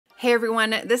Hey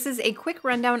everyone, this is a quick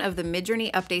rundown of the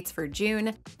Midjourney updates for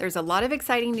June. There's a lot of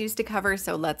exciting news to cover,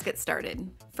 so let's get started.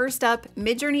 First up,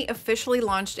 Midjourney officially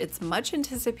launched its much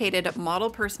anticipated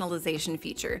model personalization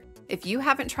feature. If you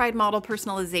haven't tried model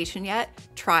personalization yet,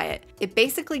 try it. It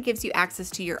basically gives you access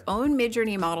to your own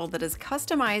Midjourney model that is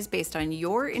customized based on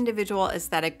your individual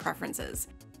aesthetic preferences.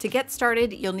 To get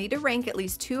started, you'll need to rank at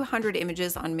least 200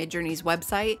 images on Midjourney's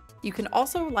website. You can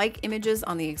also like images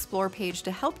on the Explore page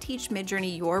to help teach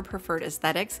Midjourney your preferred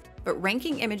aesthetics, but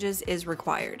ranking images is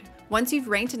required. Once you've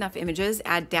ranked enough images,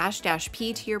 add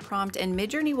 --p to your prompt and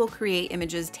Midjourney will create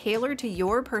images tailored to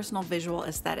your personal visual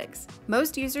aesthetics.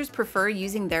 Most users prefer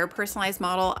using their personalized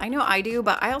model. I know I do,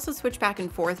 but I also switch back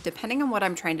and forth depending on what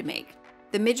I'm trying to make.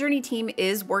 The Midjourney team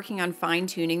is working on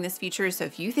fine-tuning this feature, so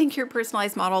if you think your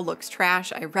personalized model looks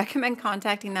trash, I recommend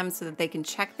contacting them so that they can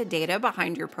check the data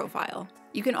behind your profile.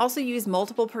 You can also use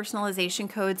multiple personalization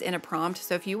codes in a prompt,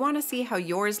 so if you want to see how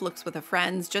yours looks with a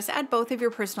friend's, just add both of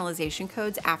your personalization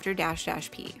codes after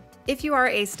 --p. If you are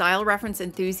a style reference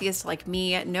enthusiast like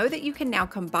me, know that you can now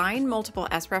combine multiple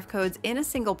SREF codes in a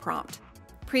single prompt.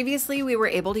 Previously, we were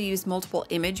able to use multiple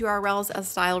image URLs as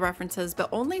style references, but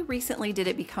only recently did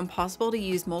it become possible to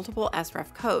use multiple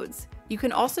SREF codes. You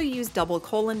can also use double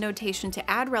colon notation to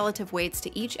add relative weights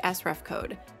to each SREF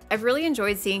code. I've really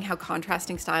enjoyed seeing how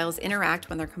contrasting styles interact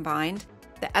when they're combined.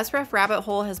 The SREF rabbit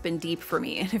hole has been deep for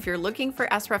me, and if you're looking for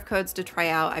SREF codes to try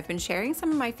out, I've been sharing some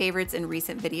of my favorites in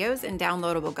recent videos and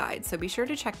downloadable guides, so be sure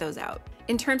to check those out.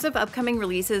 In terms of upcoming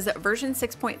releases, version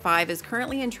 6.5 is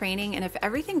currently in training, and if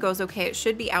everything goes okay, it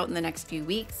should be out in the next few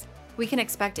weeks. We can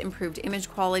expect improved image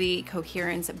quality,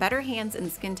 coherence, better hands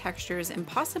and skin textures, and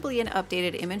possibly an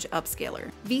updated image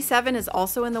upscaler. V7 is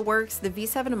also in the works. The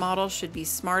V7 model should be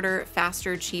smarter,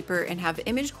 faster, cheaper, and have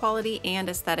image quality and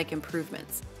aesthetic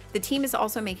improvements. The team is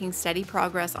also making steady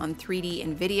progress on 3D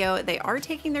and video. They are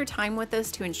taking their time with this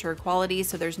to ensure quality,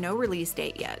 so there's no release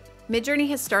date yet. Midjourney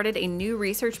has started a new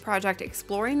research project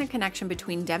exploring the connection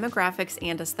between demographics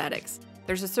and aesthetics.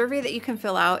 There's a survey that you can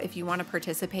fill out if you want to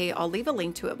participate. I'll leave a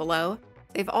link to it below.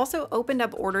 They've also opened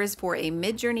up orders for a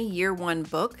Midjourney Year 1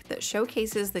 book that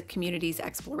showcases the community's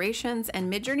explorations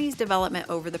and Midjourney's development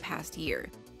over the past year.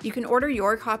 You can order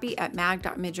your copy at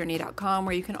mag.midjourney.com,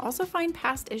 where you can also find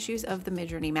past issues of the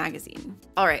Midjourney magazine.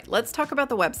 All right, let's talk about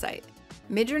the website.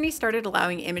 Midjourney started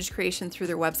allowing image creation through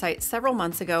their website several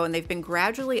months ago, and they've been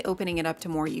gradually opening it up to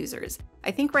more users. I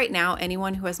think right now,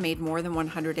 anyone who has made more than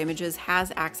 100 images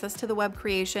has access to the web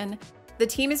creation. The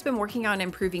team has been working on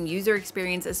improving user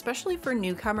experience, especially for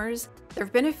newcomers. There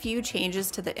have been a few changes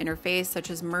to the interface,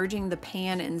 such as merging the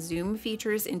pan and zoom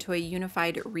features into a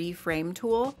unified reframe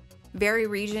tool. Vary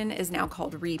region is now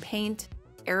called repaint.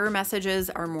 Error messages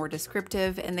are more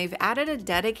descriptive, and they've added a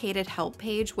dedicated help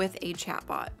page with a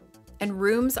chatbot. And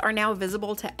rooms are now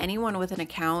visible to anyone with an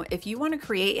account. If you want to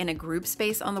create in a group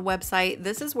space on the website,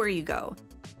 this is where you go.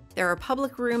 There are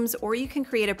public rooms, or you can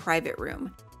create a private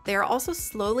room. They are also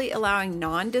slowly allowing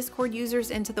non-Discord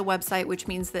users into the website, which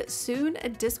means that soon a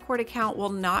Discord account will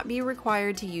not be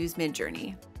required to use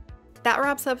Midjourney. That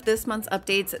wraps up this month's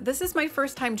updates. This is my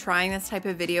first time trying this type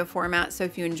of video format, so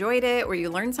if you enjoyed it or you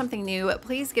learned something new,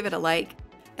 please give it a like.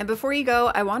 And before you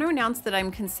go, I want to announce that I'm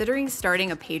considering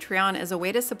starting a Patreon as a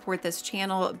way to support this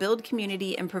channel, build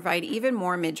community, and provide even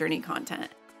more Midjourney content.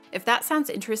 If that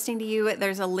sounds interesting to you,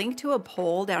 there's a link to a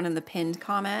poll down in the pinned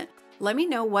comment. Let me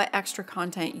know what extra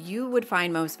content you would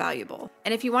find most valuable.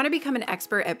 And if you want to become an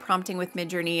expert at prompting with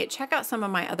Midjourney, check out some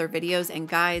of my other videos and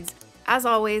guides. As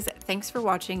always, thanks for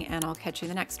watching, and I'll catch you in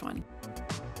the next one.